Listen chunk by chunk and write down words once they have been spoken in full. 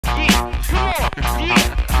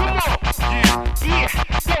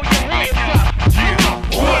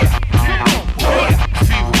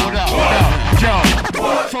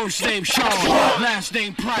First name Sean, last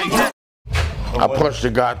name Price. I punched a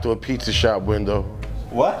guy through a pizza shop window.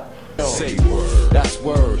 What? Say word. That's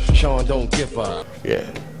word. Sean don't give up.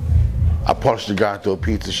 Yeah. I punched a guy through a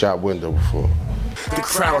pizza shop window before. The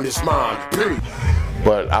crown is mine.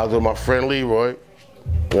 But I was with my friend Leroy. You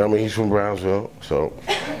know what I mean? He's from Brownsville. So,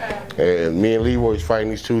 and me and Leroy was fighting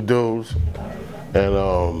these two dudes. And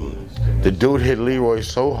the dude hit Leroy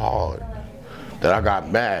so hard that I got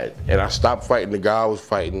mad. And I stopped fighting the guy I was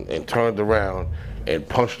fighting and turned around and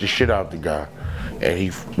punched the shit out the guy. And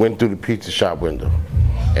he went through the pizza shop window.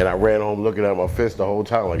 And I ran home looking at my fist the whole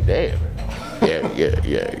time like, damn. Yeah.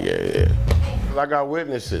 I got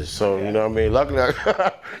witnesses, so you know what I mean? Luckily,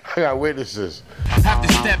 I got witnesses. Have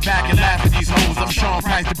to step back and laugh at these hoes. I'm Sean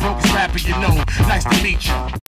Price, the brokest rapper you know. Nice to meet you.